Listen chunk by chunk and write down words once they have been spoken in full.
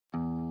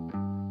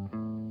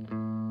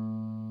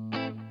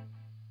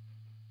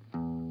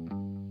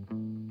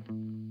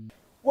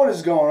What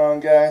is going on,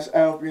 guys?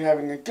 I hope you're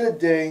having a good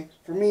day.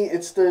 For me,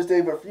 it's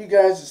Thursday, but for you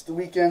guys, it's the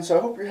weekend, so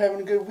I hope you're having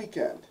a good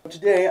weekend.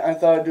 Today, I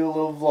thought I'd do a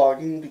little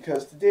vlogging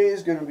because today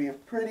is going to be a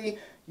pretty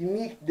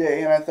unique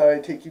day, and I thought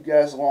I'd take you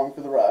guys along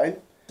for the ride.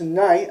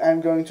 Tonight,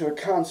 I'm going to a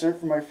concert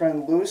for my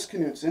friend Lewis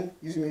Knudsen.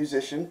 He's a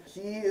musician.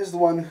 He is the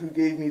one who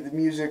gave me the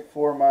music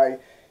for my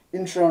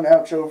intro and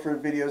outro for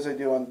videos I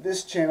do on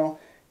this channel,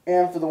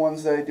 and for the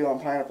ones that I do on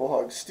Pineapple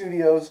Hog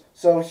Studios.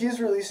 So he's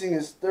releasing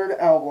his third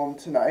album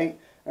tonight.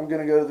 I'm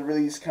going to go to the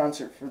release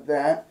concert for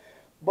that.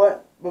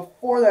 But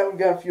before that, we've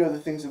got a few other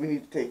things that we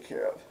need to take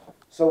care of.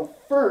 So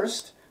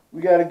first,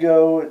 we got to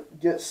go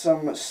get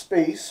some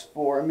space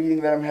for a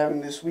meeting that I'm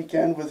having this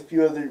weekend with a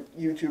few other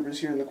YouTubers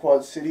here in the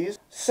Quad Cities.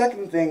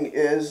 Second thing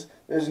is,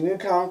 there's a new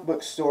comic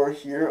book store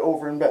here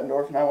over in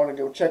Bettendorf, and I want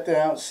to go check that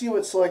out, see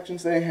what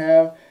selections they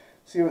have,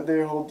 see what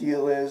their whole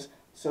deal is.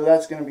 So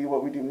that's going to be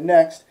what we do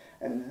next.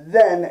 And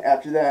then,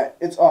 after that,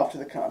 it's off to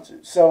the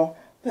concert. So,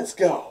 let's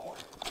go.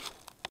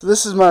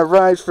 This is my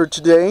ride for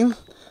today.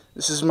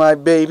 This is my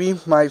baby,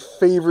 my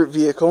favorite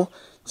vehicle.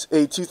 It's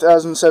a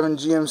 2007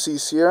 GMC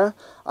Sierra.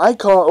 I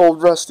call it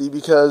Old Rusty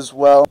because,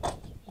 well,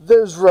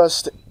 there's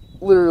rust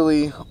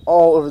literally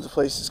all over the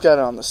place. It's got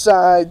it on the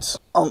sides,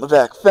 on the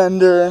back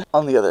fender,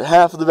 on the other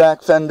half of the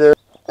back fender,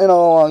 and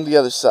all along the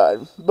other side.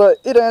 But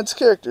it adds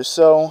character,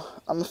 so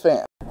I'm a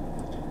fan.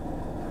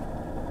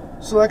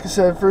 So like I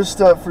said, first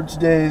up for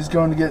today is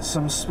going to get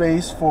some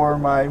space for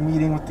my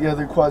meeting with the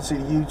other Quad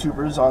City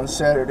YouTubers on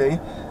Saturday.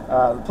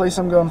 The place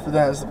I'm going for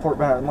that is the Port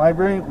Mountain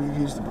Library. We've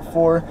used it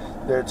before.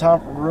 Their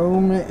top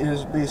room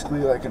is basically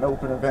like an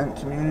open event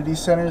community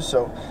center,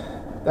 so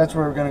that's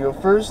where we're going to go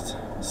first.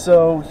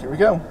 So here we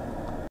go.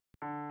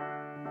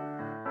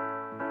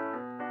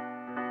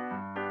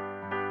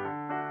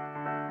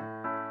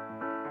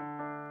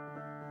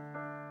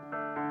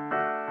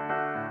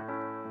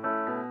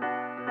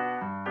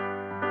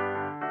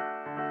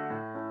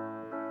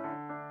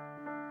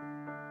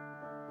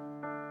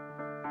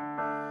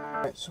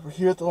 Alright, so we're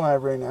here at the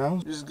library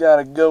now. Just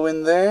gotta go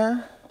in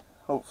there.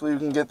 Hopefully we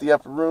can get the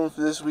upper room for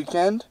this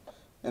weekend.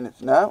 And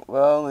if not,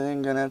 well,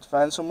 then gonna have to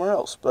find somewhere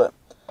else. But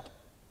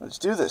let's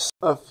do this.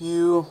 A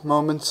few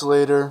moments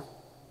later.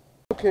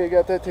 Okay,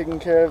 got that taken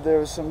care of. There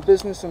was some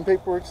business, some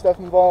paperwork stuff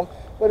involved,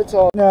 but it's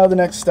all. Now the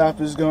next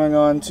stop is going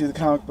on to the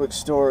comic book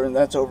store, and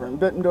that's over in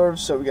Bettendorf,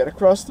 so we gotta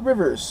cross the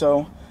river.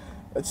 So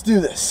let's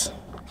do this.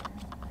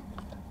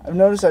 I've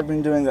noticed I've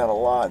been doing that a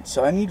lot,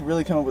 so I need to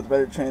really come up with a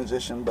better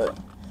transition, but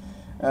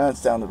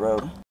it's down the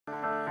road.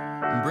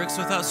 Bricks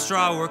without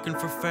straw, working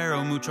for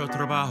Pharaoh. Mucho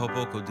trabajo,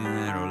 poco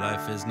dinero.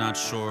 Life is not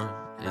short,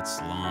 it's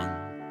long.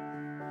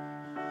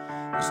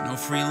 There's no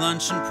free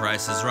lunch and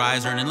prices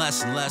rise, earning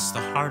less and less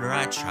the harder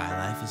I try.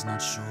 Life is not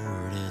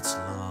short, it's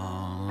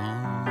long.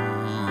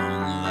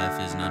 Life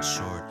is not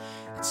short,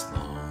 it's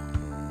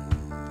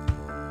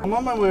long. I'm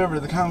on my way over to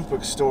the comic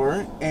book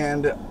store,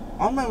 and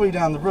on my way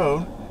down the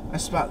road, I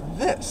spot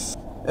this.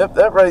 Yep,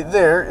 that right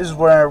there is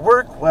where I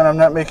work when I'm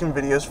not making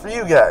videos for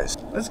you guys.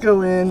 Let's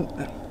go in.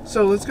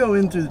 So let's go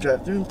in through the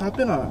drive-thru and pop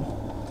in on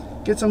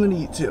them. Get something to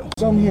eat too.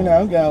 So I'm here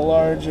now, got a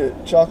large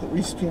chocolate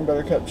Reese's Peanut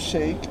Butter Cup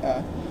shake.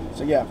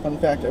 So yeah, fun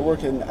fact, I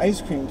work at an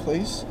ice cream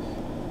place.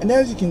 And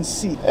as you can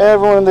see,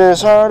 everyone there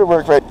is hard at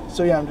work, right?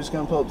 So yeah, I'm just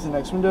gonna pull up to the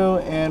next window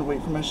and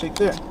wait for my shake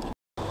there.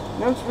 You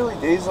know, it's really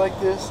days like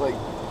this, like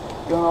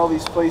going all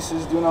these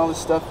places, doing all this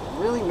stuff,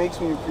 really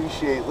makes me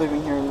appreciate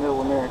living here in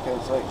middle America.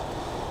 It's like,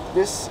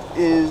 this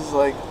is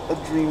like a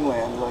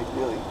dreamland, like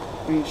really.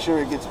 I mean,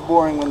 sure, it gets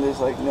boring when there's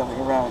like nothing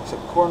around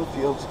except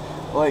cornfields.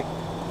 Like,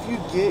 if you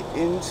get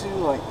into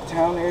like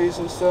town areas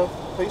and stuff,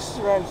 places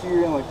around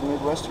here in like the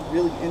Midwest are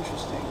really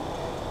interesting.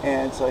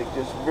 And it's like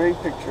just very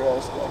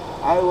picturesque. Like,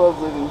 I love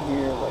living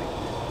here.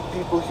 Like,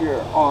 people here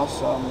are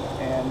awesome.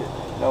 And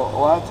you know, a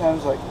lot of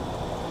times like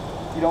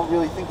you don't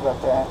really think about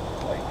that.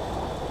 Like,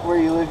 where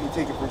you live, you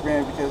take it for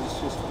granted because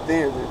it's just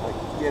there. But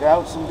like, get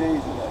out some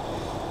days and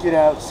like get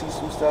out, see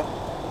some stuff.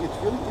 It's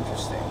really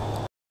interesting.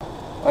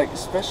 Like,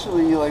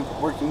 especially like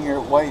working here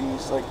at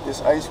Whitey's, like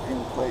this ice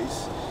cream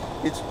place.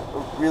 It's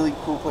a really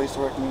cool place to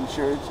work. I mean,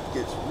 sure, it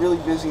gets really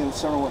busy in the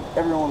summer when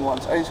everyone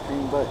wants ice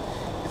cream, but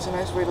it's a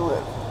nice way to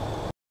live.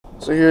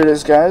 So here it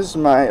is, guys,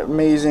 my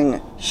amazing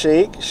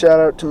shake.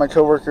 Shout out to my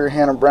coworker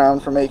Hannah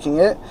Brown for making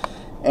it.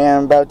 And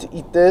I'm about to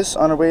eat this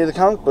on our way to the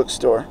comic book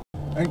store.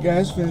 Alright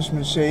guys, finished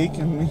my shake,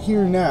 and I'm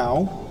here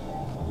now.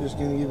 Just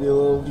gonna give you a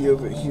little view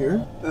of it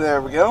here. There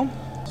we go.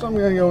 So I'm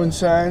going to go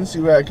inside and see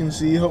what I can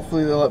see.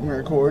 Hopefully they'll let me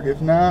record.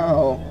 If not,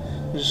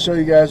 I'll just show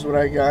you guys what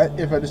I got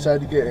if I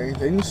decide to get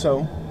anything.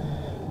 So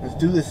let's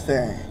do this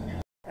thing.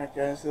 Alright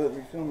guys, they let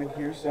me film in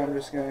here, so I'm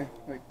just going to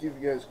like give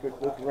you guys a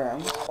quick look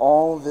around.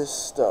 All this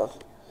stuff,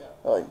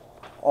 like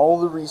all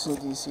the recent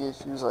DC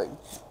issues, like,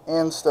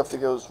 and stuff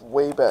that goes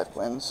way back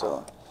when.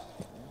 So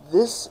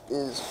this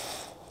is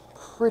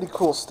pretty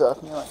cool stuff.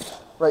 I mean, like,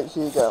 right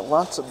here you got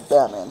lots of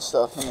Batman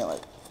stuff. I mean,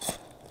 like,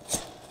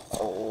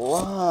 a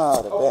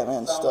lot of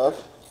Batman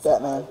stuff.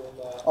 Batman.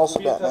 Also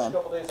Batman.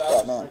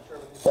 Batman.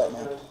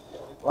 Batman.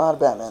 A lot of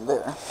Batman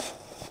there.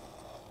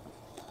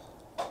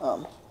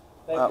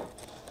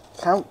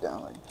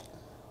 countdown. Like,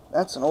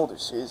 that's an older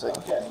series. Like,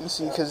 you can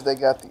see because they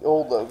got the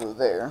old logo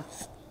there.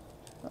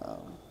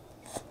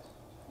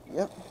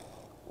 Yep.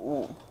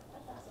 Ooh.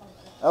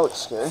 That looks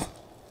scary.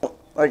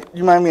 Like,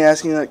 you mind me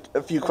asking like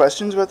a few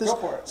questions about this? Go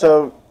for it.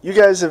 So, you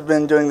guys have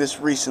been doing this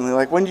recently.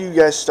 Like, when did you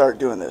guys start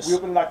doing this? We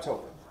opened in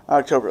October.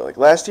 October, like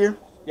last year?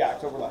 Yeah,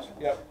 October last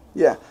year.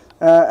 Yep.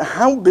 Yeah.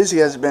 How busy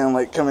has it been,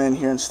 like, coming in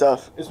here and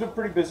stuff? It's been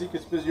pretty busy. It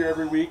gets busier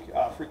every week.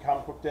 Free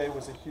Comic Book Day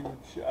was a huge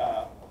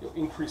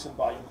increase in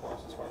volume for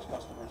us as far as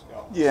customers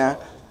go. Yeah.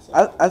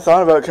 I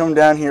thought about coming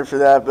down here for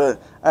that,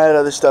 but I had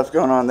other stuff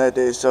going on that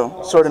day,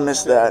 so sort of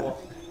missed that.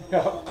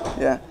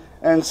 Yeah.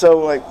 And so,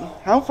 like,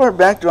 how far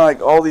back do,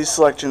 like, all these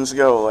selections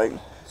go? Like,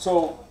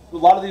 so a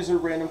lot of these are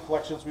random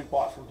collections we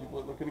bought from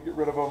people looking to get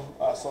rid of them.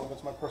 Some of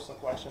it's my personal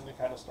collection to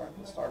kind of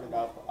started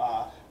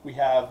up. We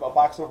have a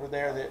box over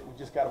there that we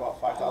just got about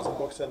 5,000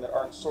 books in that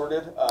aren't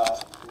sorted.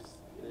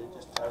 They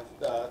just have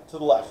to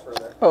the left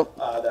further. Oh.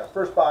 That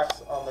first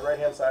box on the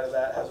right-hand side of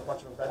that has a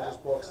bunch of Avengers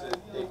books that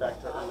date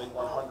back to early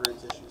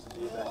 100s issues of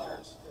the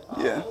Avengers.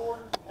 Yeah.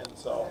 And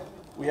so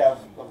we have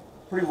a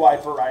pretty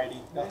wide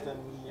variety. Nothing,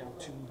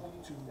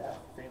 too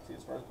fancy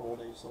as far as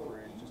Gold Age, Silver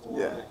Age, just a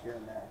little bit here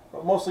and there.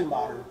 But mostly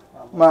modern.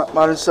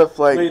 Modern stuff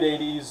like late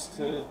 80s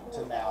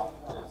to now.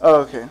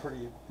 Oh, okay.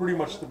 Pretty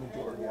much the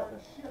majority of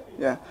it.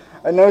 Yeah,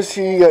 I noticed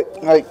you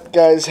like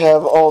guys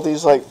have all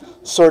these like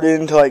sorted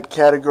into like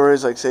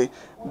categories, like say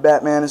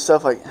Batman and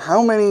stuff. Like,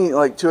 how many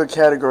like to a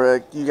category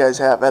like do you guys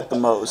have at the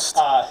most?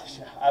 I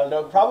don't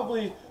know.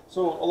 Probably.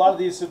 So a lot of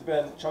these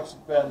chunks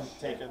have been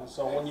taken.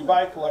 So when you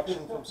buy a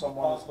collection from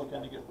someone that's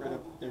looking to get rid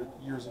of their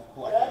years of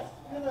collecting,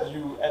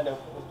 you end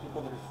up with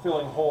people that are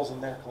filling holes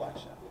in their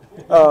collection.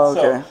 Oh,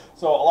 okay.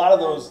 So a lot of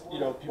those,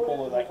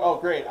 people are like,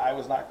 oh, great, I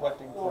was not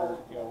collecting for,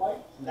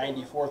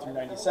 94 through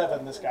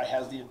 97. This guy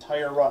has the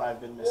entire run I've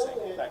been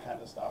missing, that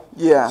kind of stuff.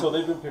 Yeah. So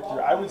they've been picked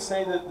through. I would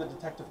say that the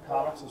Detective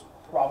Comics is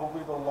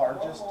probably the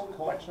largest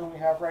collection we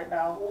have right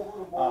now.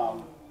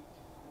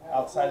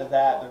 Outside of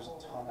that, there's a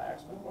ton of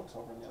X-Men books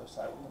over on the other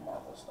side with the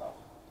Marvel stuff.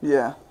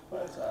 Yeah.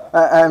 But,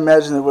 I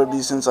imagine it would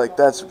be, since like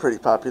that's a pretty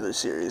popular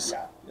series.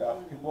 Yeah.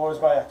 People always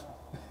buy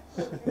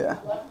X-Men. Yeah.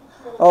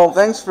 Oh,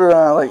 thanks for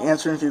like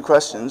answering a few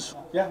questions.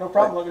 Yeah, no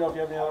problem. Let me know if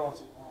you have any other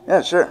ones.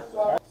 Yeah, sure.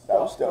 That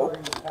was dope.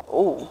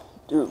 Oh,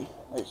 dude.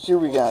 Like, here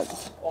we got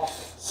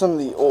some of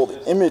the old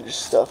Image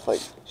stuff, like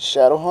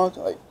Shadowhawk.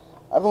 Like,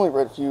 I've only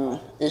read a few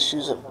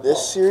issues of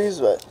this series,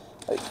 but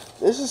like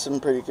this is some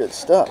pretty good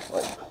stuff.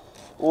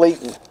 Like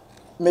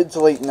mid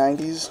to late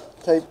 90s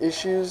type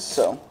issues.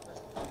 So,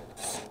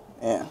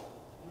 yeah.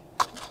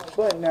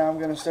 But now I'm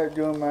gonna start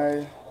doing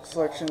my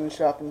selection,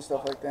 shopping,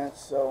 stuff like that.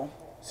 So,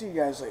 see you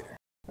guys later.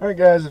 Alright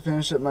guys, I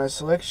finished up my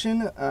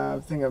selection. I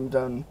think I'm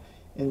done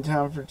in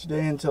town for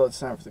today until it's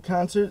time for the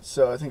concert,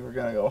 so I think we're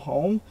going to go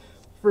home.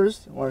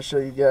 First, I want to show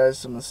you guys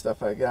some of the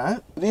stuff I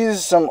got. These are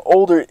some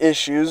older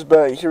issues,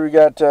 but here we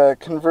got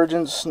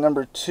Convergence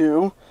number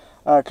 2,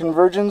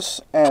 Convergence,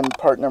 and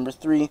part number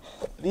 3.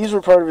 These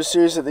were part of a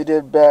series that they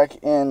did back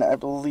in, I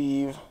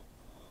believe,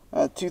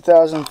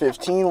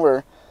 2015,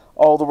 where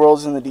all the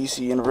worlds in the DC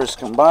universe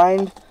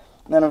combined.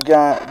 And then I've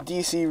got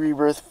DC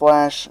Rebirth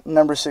Flash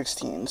number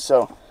 16,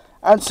 so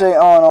I'd say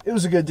all in all, it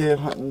was a good day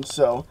of hunting,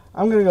 so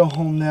I'm going to go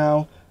home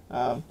now.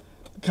 The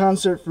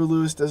concert for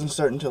Lewis doesn't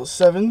start until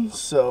 7,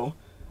 so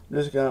I'm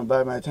just going to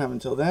bide my time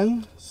until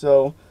then.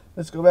 So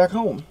let's go back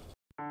home.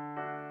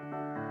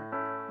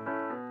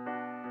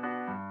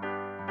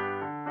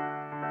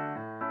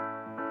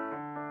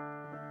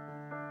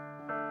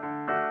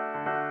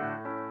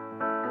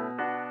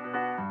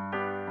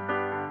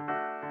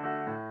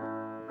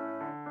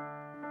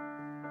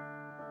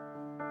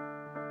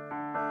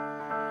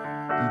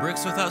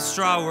 Bricks without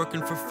straw,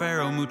 working for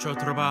Pharaoh. Mucho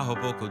trabajo,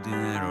 poco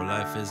dinero.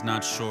 Life is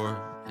not short,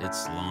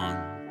 it's long.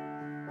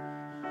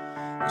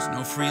 There's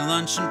no free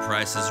lunch and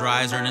prices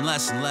rise, earning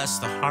less and less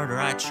the harder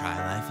I try.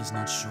 Life is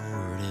not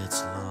short,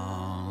 it's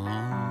long.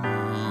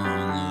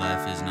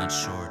 Life is not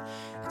short,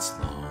 it's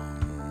long.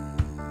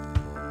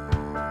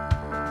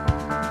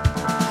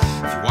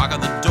 If you walk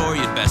out the door,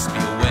 you'd best be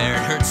aware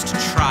it hurts to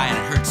try and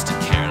it hurts to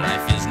care.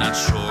 Life is not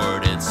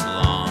short, it's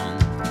long.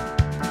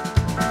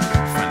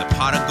 Find the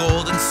pot of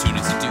gold, and soon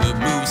as you do, it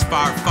moves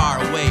far, far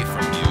away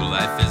from you.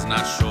 Life is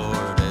not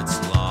short, it's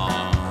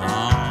long.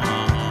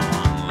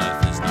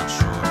 Life is not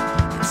short,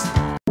 it's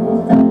long.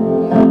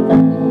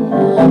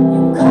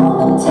 You call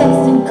them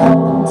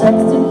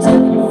texting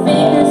till your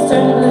fingers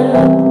turn blue.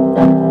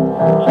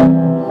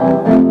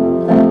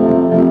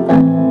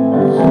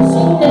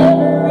 She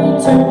never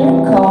returned your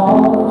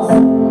calls.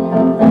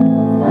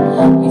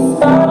 You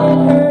spotted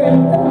her at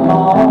the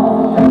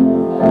mall.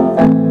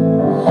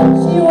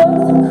 She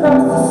was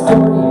across the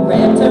store, you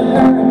ran to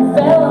her and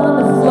fell on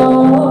the floor.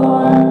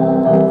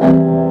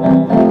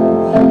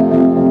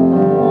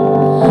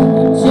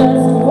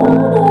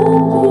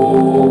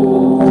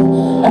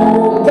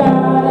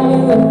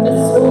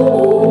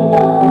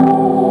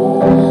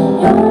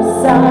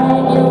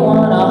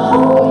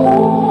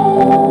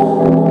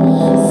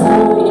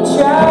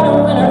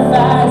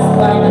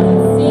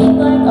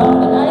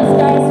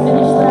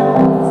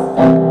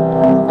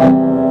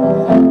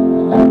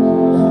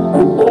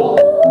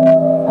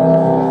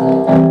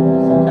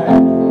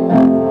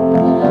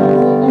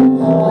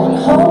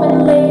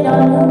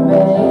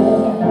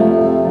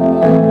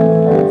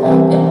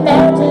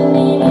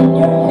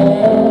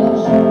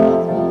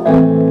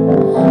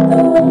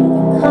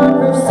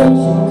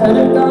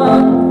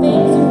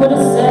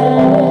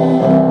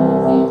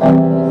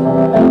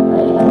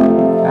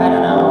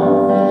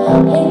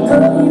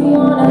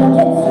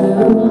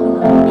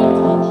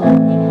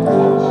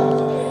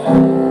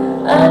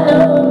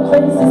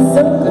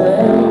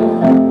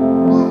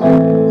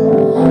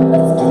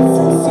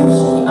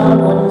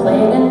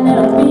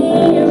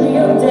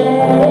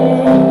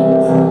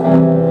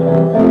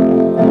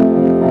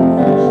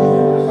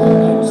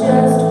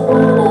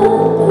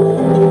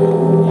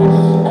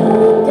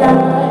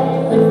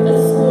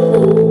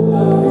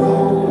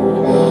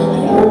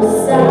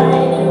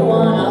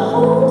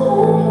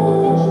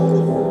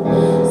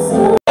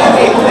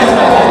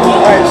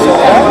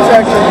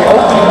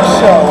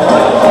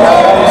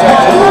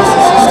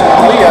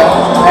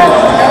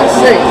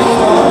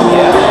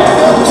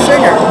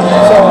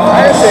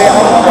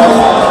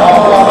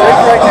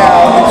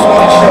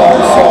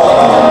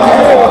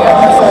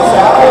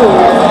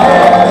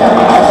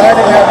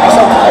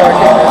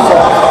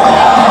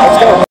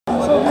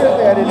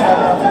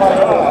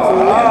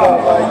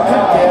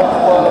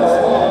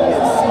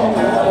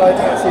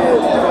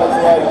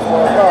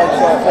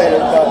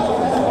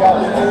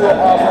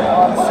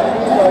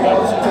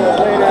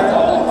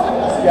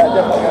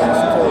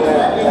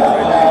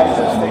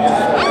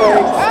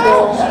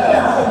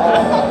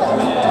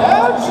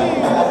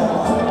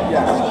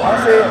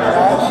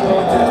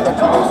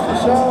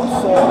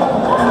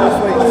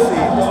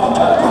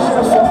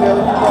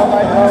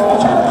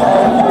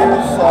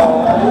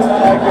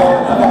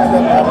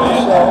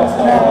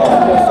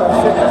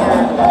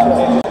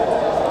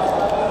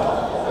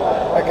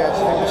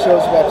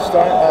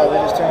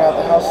 out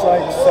the house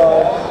lights,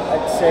 so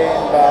I'd say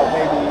in about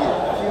maybe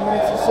a few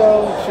minutes or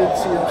so, we should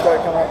see them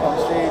start coming up on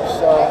stage,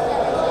 so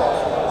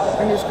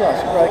fingers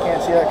crossed. You probably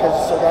can't see that because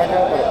it's so dark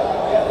out, but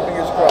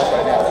fingers crossed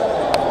right now.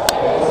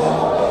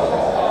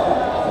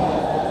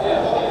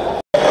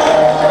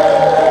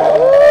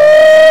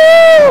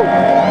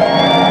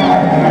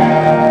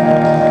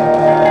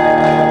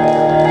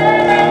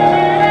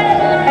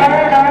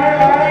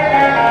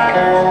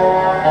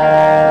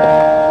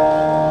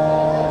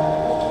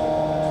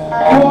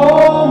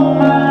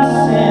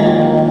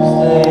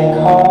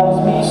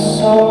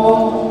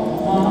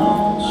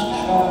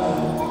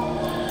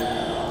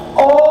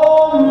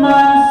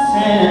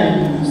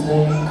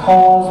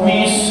 Cause me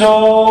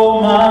so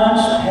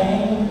much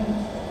pain.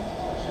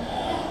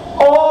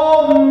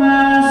 All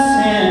my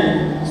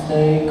sins,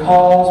 they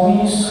cause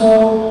me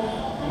so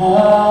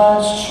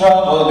much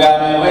trouble.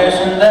 Got me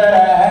wishing that I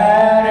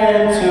had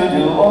it to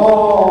do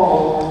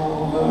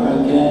over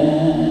again.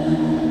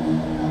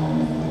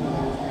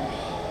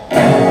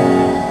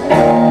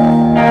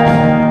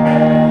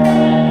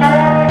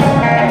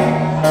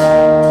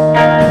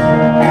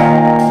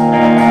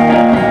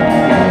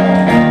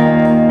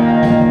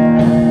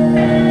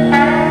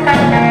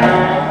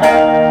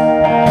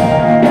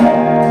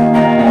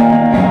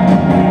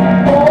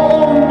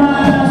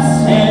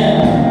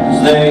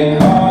 They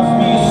cost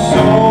me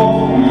so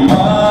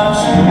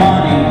much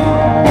money.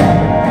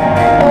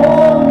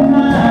 All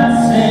my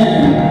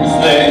sins,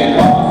 they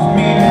cost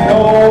me no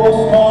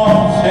small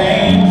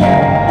change.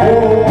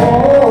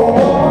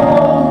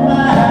 All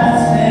my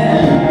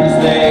sins,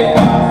 they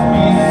cost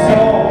me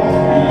so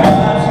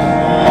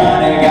much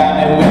money. Got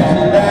me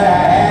wishing that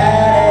I had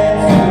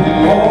it to do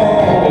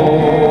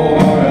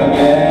over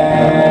again.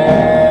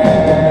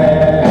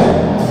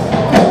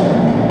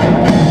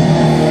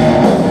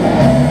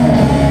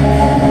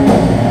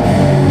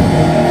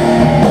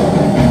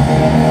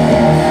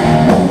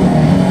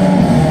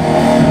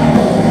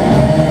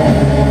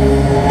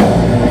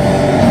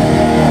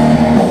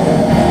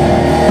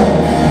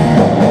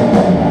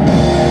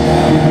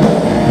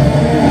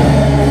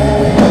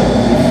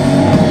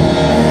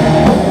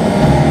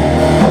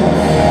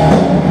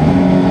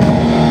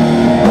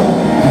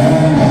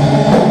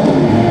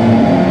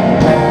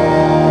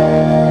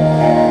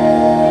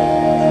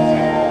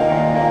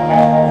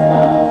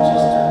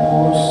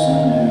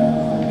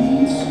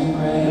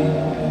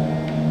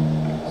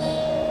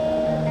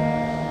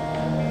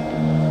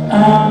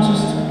 I'm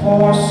just a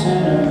poor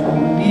sinner who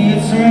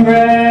needs some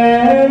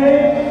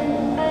grace.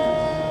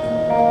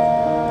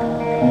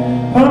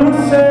 Put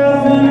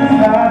myself in a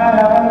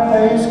high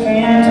place,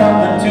 can't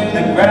tumble to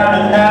the ground,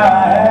 and now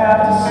I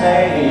have to say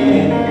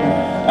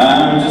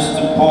I'm just a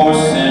poor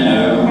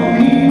sinner who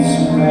needs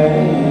some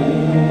grace.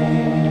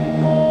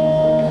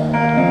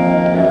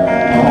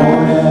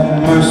 Lord, have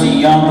mercy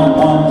on the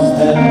ones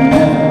that have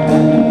never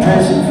been to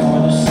prison for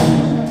their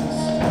sins.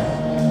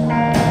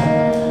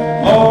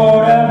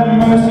 Lord, have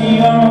mercy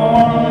on the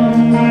ones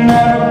that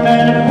never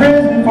been to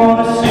prison for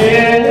the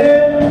sin.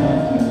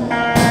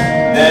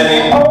 They're the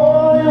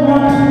only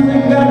ones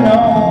that got no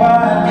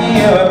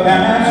idea what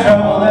kind of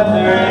trouble that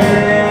they're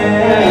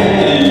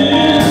in.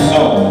 So,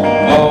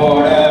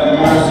 Lord, have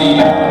mercy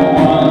on the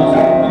ones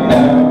that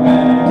never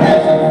been to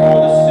prison for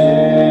the sin.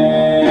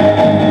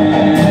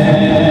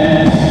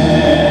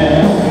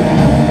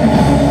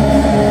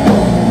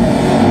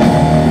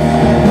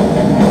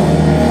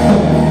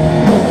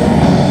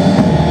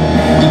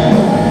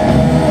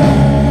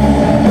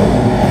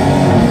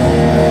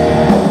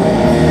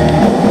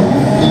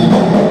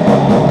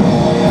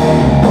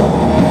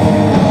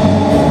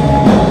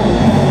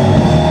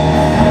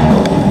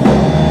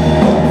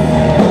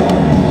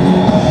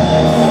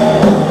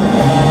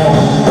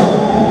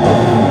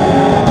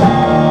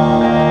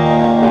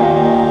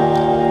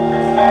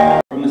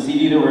 From the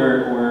CD that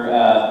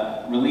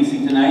we're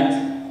releasing tonight,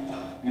 I'm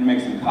going to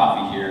make some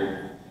coffee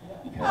here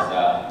because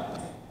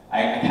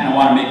I kind of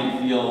want to make you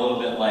feel a little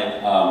bit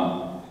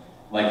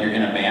like you're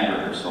in a band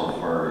rehearsal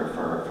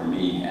for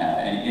me.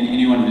 And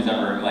anyone who's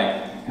ever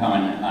like come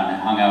and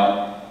hung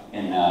out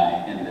in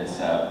this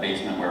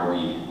basement where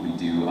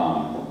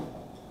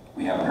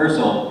we have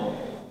rehearsal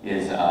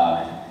is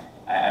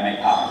I make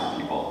coffee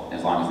for people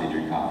as long as they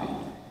drink coffee.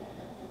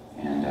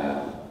 And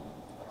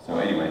so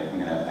anyway, I'm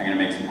gonna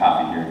make some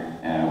coffee here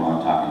while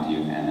I'm talking to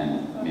you, and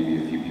then maybe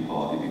a few people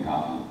I'll give you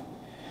coffee.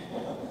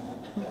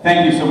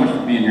 Thank you so much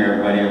for being here,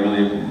 everybody. I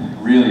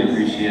really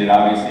appreciate it.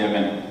 Obviously, I've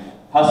been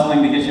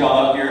hustling to get you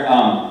all out here.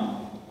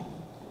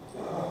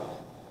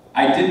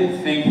 I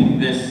didn't think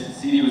this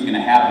CD was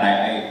gonna happen.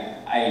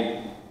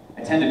 I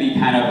tend to be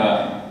kind of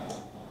a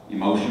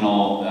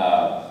emotional.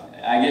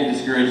 I get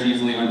discouraged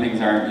easily when things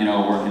aren't,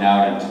 working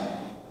out,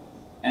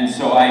 and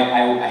so I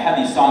had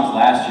these songs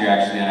last year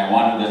actually, and I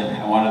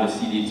wanted the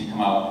CD to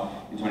come out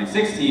in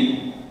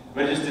 2016,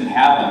 but it just didn't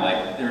happen.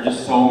 Like there were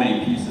just so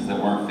many pieces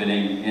that weren't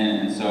fitting in,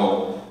 and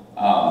so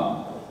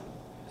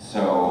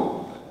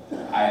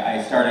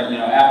I started,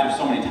 after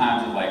so many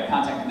times of like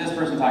contacting this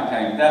person,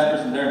 contacting that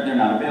person, they're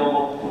not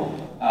available.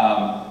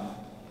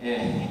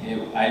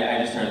 I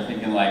just started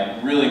thinking,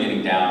 like, really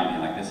getting down and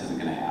being like, this isn't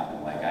going to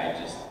happen. Like,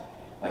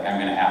 I'm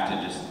going to have to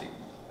just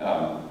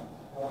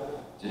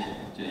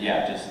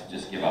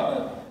give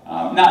up.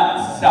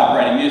 Not stop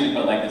writing music,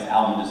 but like this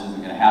album just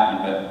isn't going to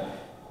happen.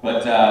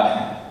 But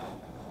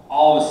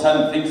all of a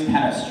sudden, things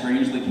kind of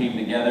strangely came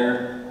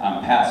together.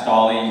 Pat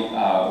Stolley,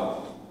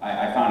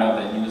 I found out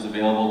that he was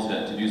available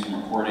to do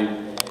some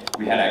recording.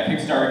 We had a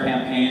Kickstarter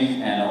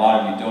campaign, and a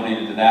lot of you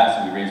donated to that,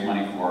 so we raised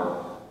money for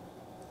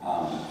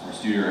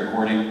studio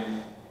recording.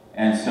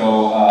 And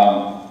so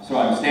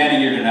I'm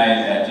standing here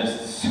tonight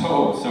just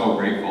so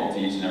grateful to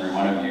each and every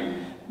one of you.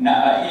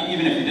 Now,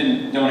 even if you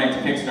didn't donate to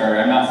Kickstarter,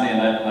 I'm not saying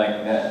that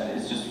like that.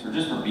 It's just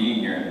for being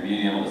here and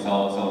being able to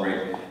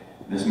celebrate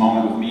this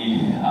moment with me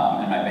and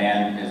my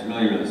band is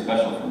really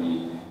special for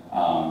me.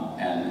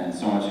 And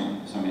so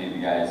many of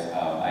you guys,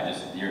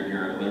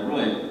 you're a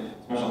really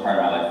special part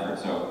of my life.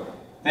 So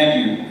thank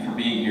you for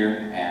being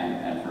here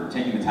and for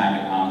taking the time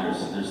to come.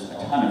 There's a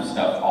ton of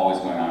stuff always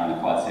going on in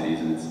the Quad Cities,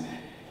 and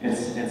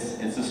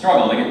it's a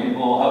struggle to get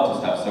people out to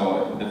stuff.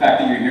 So the fact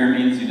that you're here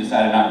means you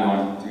decided not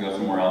to go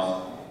somewhere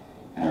else,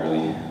 and I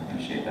really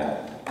appreciate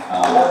that.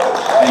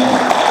 Thank you.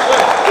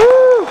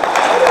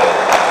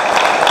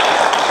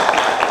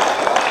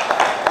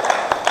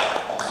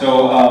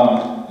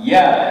 So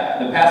yeah,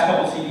 the past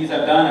couple CDs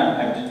I've done,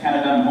 I've just kind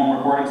of done home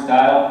recording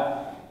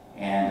style,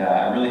 and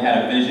I really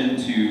had a vision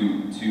to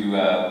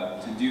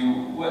do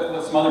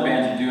what some other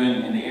bands are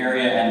doing in the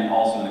area and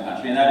also in the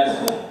country, and that is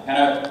kind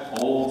of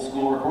old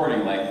school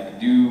recording, like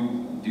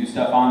do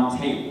stuff on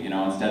tape, you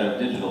know, instead of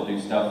digital, do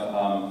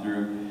stuff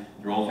through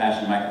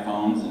old-fashioned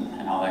microphones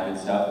and all that good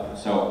stuff.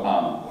 So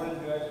Where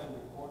did you actually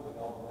record the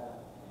album at?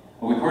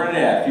 we recorded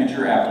it at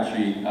Future Apple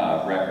Tree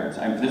Records.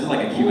 This is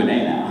like a Q&A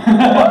now.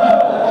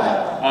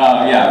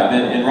 Yeah,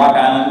 in Rock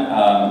Island,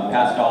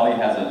 Pat Stolley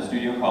has a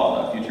studio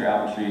called Future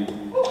Apple Tree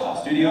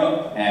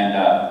Studio, and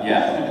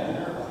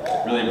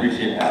yeah, really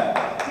appreciate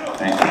that.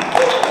 Thank you.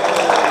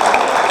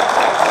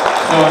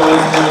 So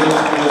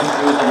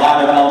it was a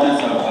lot of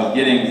elements of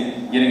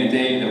getting a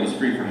day that was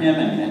free for him,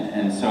 and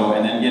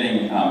then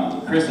getting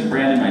Chris and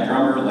Brandon, my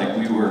drummer, like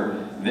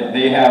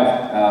they have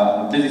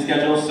a busy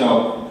schedule,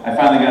 so I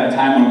finally got a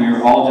time when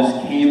we all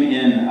just came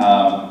in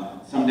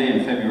someday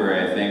in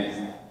February, I think.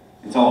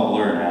 It's all a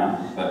blur now,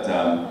 but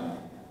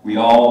we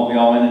all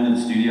went into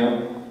the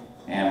studio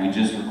and we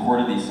just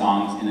recorded these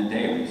songs in a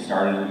day. We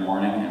started in the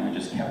morning and we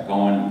just kept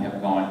going and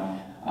kept going.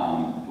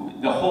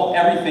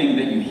 Everything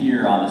that you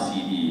hear on the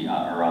CD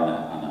or on the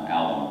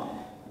album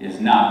was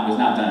not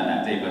done in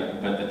that day,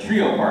 but the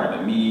trio part of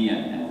it, me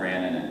and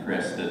Brandon and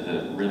Chris,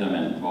 the rhythm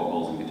and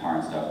vocals and guitar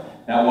and stuff,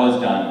 that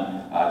was done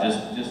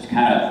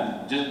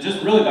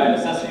just really by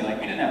necessity. Like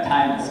we didn't have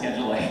time to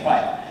schedule like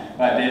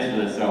five days for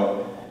this,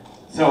 so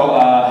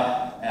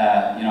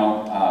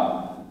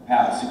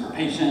Pat was super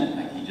patient.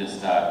 Like he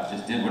just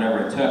did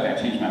whatever it took. I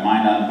changed my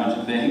mind on a bunch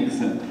of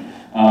things,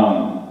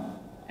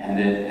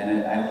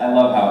 I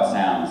love how it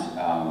sounds.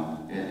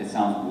 It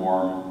sounds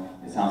warm.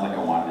 It sounds like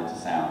I wanted it to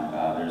sound.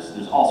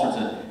 There's all sorts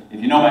of. If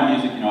you know my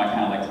music, you know I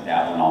kind of like to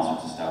dabble in all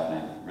sorts of stuff, and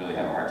I really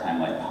have a hard time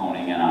like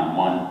honing in on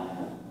one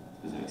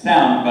specific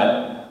sound.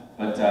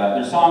 But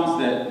there's songs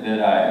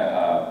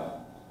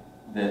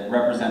that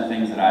represent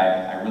things that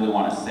I really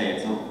want to say.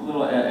 It's a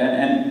little,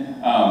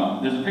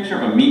 there's a picture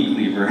of a meat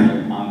cleaver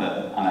on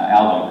the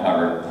album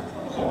cover,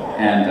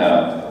 and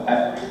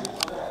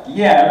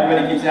yeah,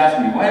 everybody keeps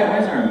asking me why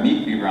is there a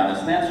meat cleaver on this?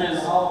 And the answer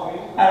is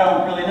I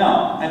don't really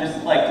know. I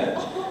just liked it.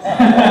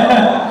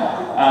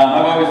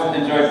 I've always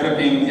enjoyed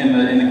cooking in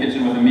the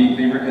kitchen with a meat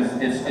cleaver because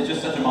it's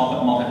just such a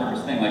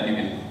multi-purpose thing. Like you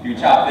can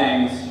chop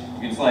things,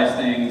 you can slice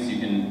things, you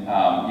can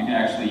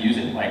actually use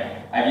it. Like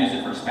I've used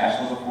it for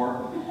spatula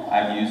before.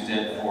 I've used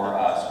it for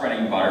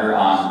spreading butter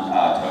on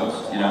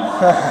toast, you know.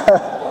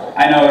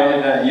 I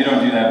know you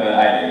don't do that, but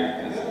I do,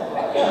 because it's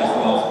just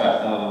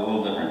a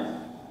little different.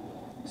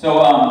 So,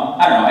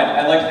 I don't know,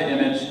 I like the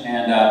image,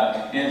 and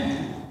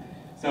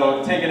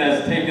so take it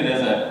as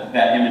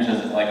that image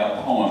as like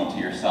a poem to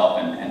yourself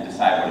and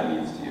decide what it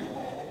means to you.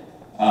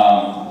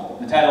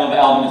 The title of the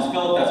album is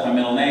Philip, that's my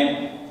middle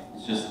name.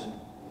 It's just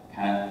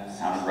kind of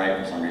sounded right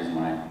for some reason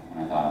when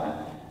I thought of it.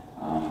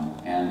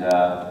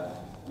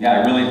 Yeah, I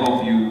really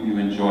hope you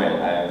enjoy it.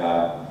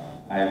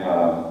 I've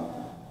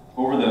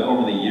over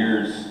the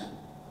years,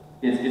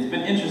 it's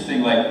been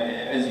interesting. Like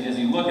as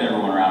you look at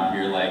everyone around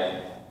here,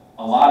 like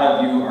a lot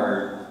of you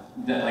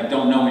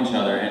don't know each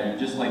other, and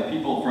just like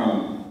people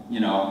from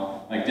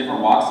like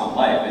different walks of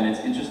life. And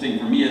it's interesting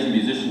for me as a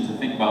musician to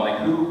think about like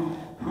who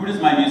does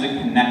my music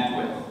connect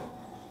with,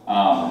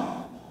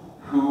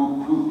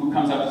 who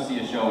comes out to see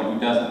a show and who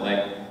doesn't.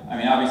 Like I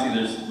mean, obviously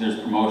there's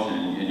promotion,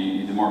 and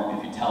if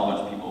you tell a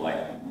bunch of people,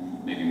 like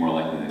maybe more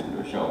likely to go to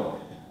a show.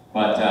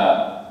 But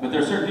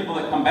there are certain people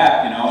that come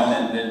back, and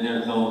then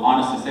they'll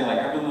honestly say, like,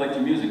 I really liked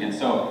your music. And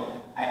so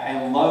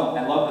I love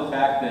the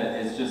fact that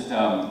it's just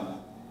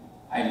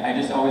I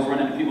just always run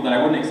into people that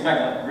I wouldn't expect.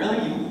 Like,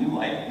 really, you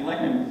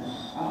like me?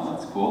 Oh,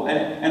 that's cool.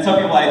 And some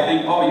people I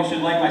think, oh, you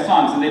should like my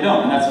songs, and they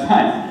don't, and that's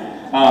fine.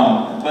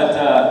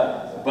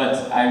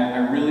 But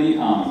I really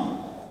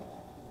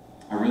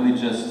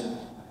just,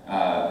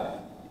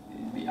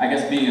 I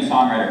guess being a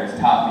songwriter has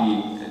taught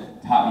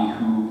me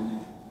who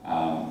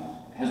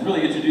has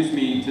really introduced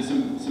me to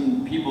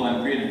some people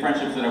and created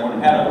friendships that I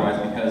wouldn't have had otherwise,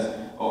 because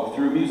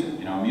through music,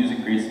 you know,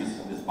 music creates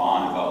this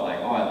bond about like,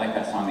 oh, I like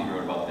that song that you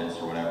wrote about this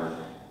or whatever.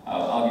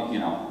 I'll get, you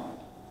know.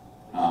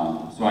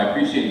 So I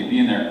appreciate you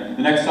being there.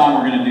 The next song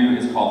we're going to do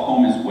is called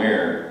 "Home Is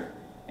Where,"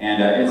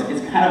 and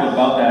it's kind of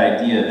about that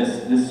idea.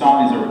 This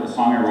song is a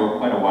song I wrote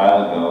quite a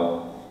while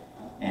ago,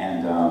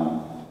 and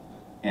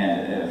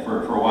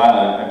for a while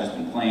I've just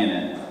been playing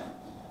it,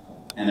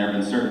 and there have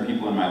been certain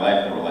people in my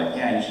life that were like,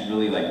 yeah, you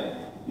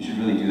should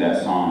really do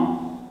that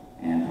song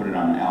and put it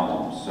on an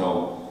album.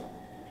 So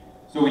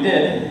we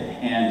did,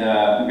 and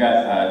we've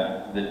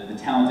got the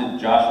talented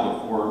Joshua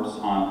Forbes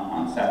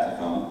on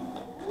saxophone.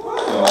 So he's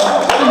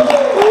going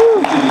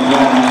to be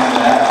joining us for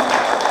that.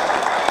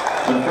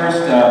 But first,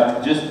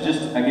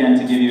 just again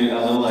to give you a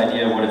little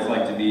idea of what it's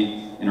like to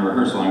be in a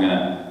rehearsal, I'm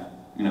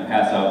gonna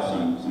pass out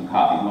some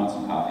coffee. You want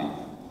some coffee?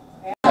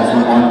 Has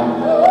anyone?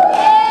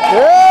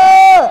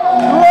 Yeah!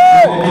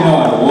 You know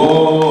what? Whoa,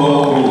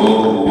 whoa,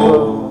 whoa.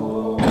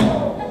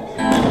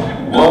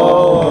 Whoa,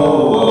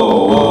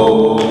 whoa, whoa.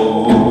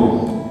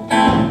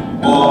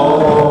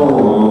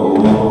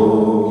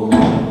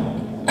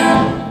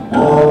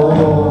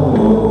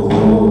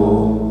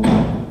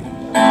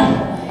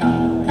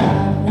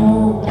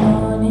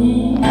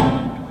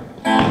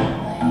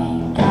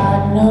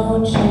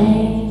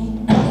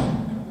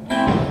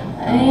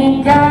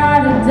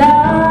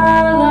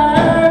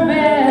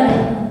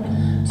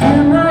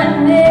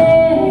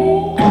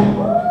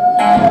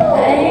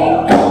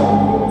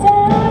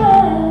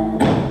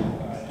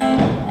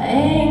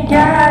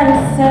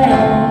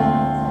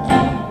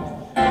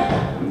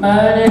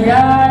 But I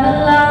got a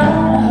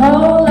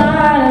whole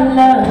lot of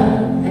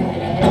love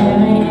that I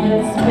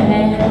ain't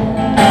spent.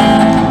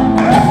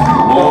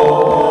 Whoa,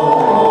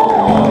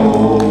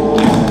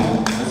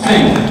 let's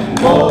sing.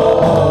 Whoa,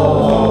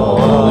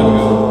 there we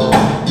go.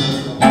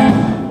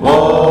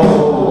 Whoa,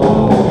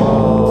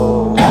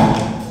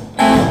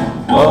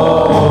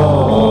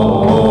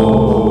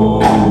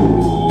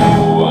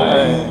 whoa, I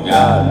ain't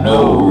got no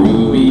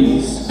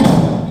rubies.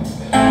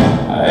 I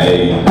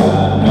ain't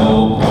got no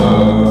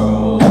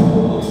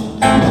pearls.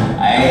 I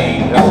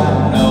ain't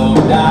got no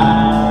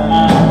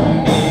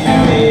diamond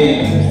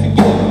earrings to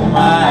give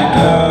my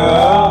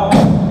girl.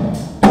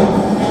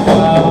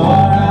 But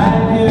what I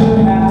do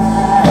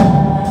have,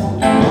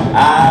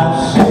 I'll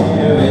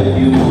share with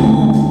you.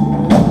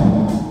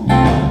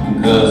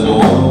 'Cause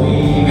what we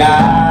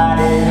got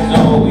is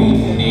all we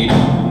need.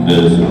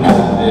 This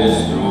life is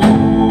through.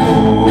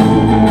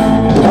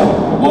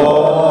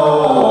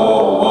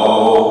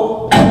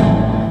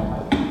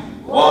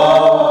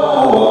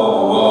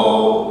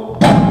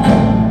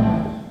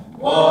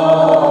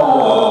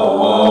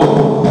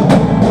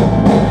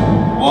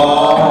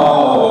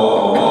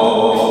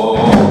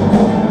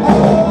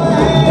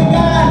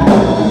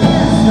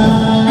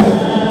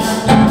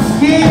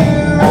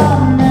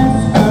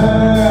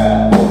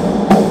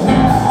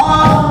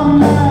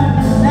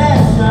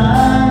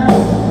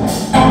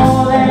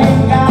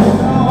 Got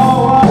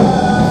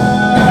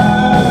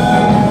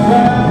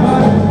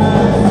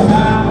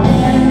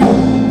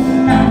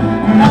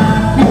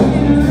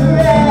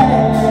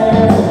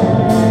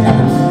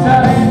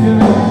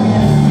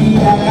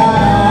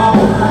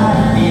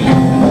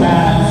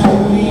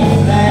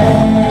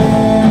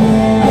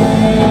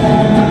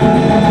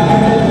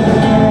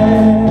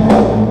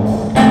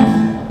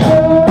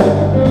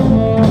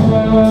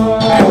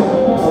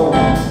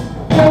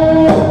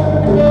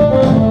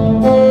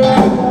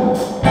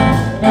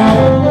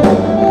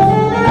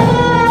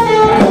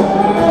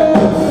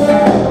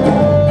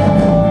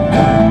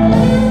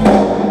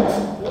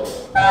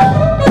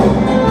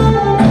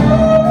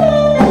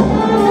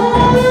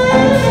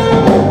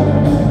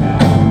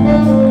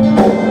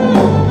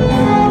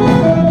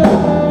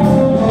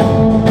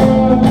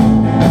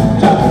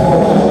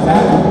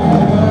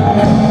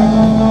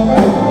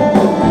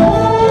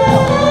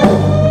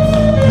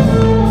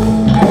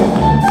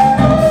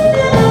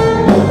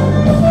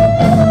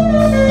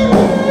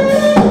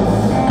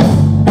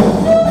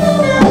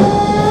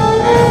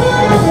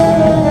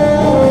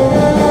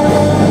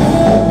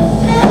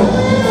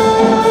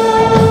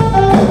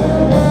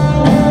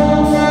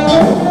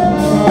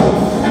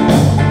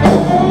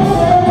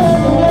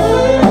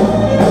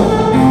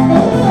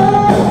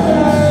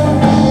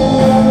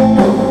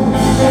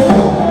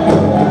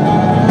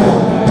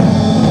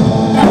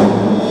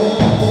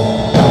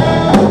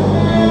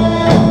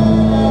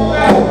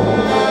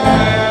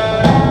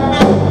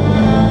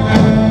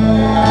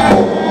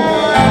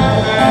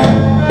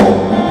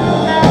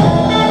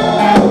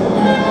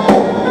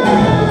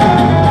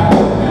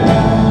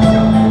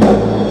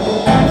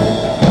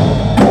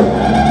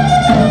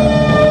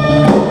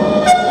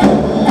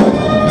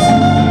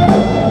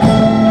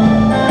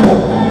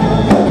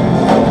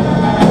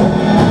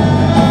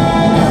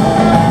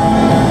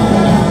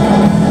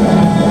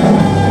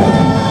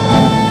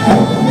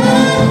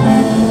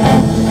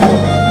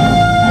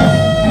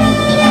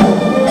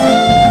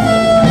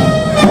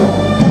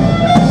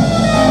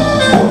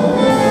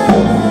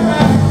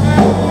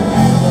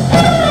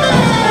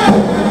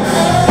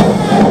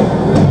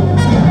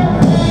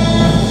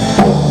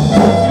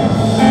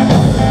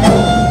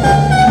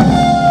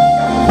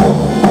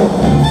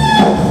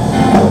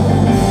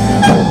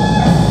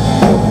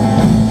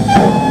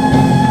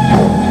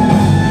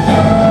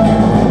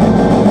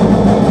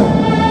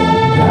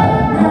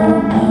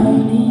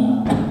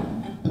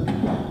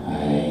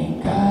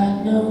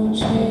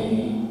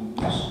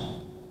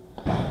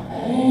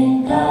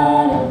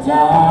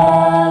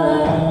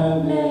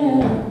dollar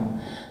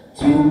bill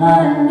to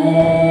my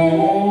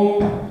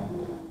name.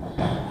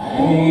 I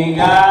ain't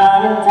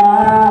got a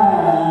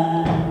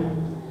dime,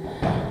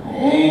 I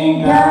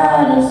ain't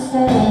got a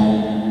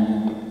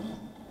cent,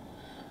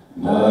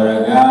 but I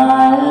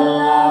got a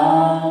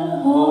lot,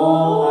 a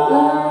whole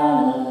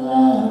lot of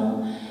love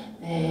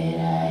that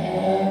I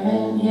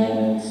haven't yet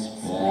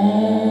explained.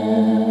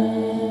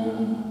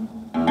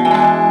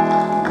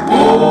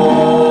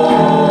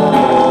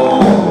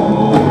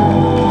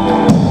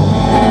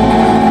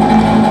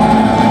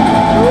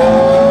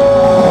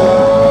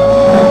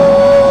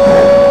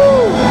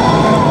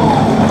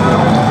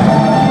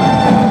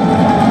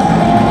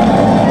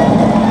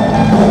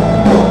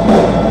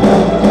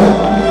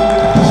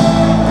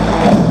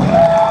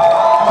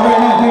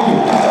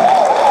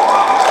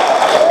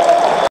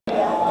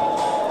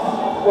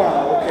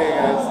 Wow, okay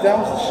guys, that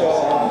was the show.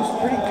 It was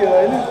pretty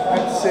good.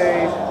 I'd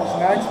say I was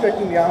not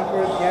expecting the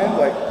encore at the end.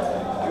 Like,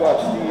 you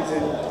watch these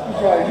and you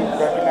probably do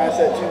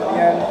recognize that tune at the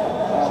end.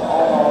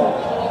 All in all,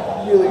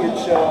 really good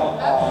show.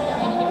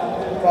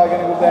 Probably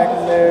gonna go back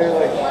in there,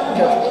 like,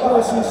 catch up with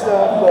Lewis and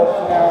stuff, but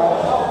for now,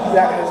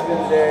 that has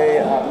been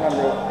a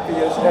number of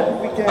videos every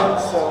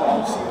weekend, so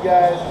I'll see you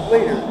guys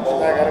later.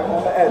 I gotta go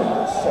now.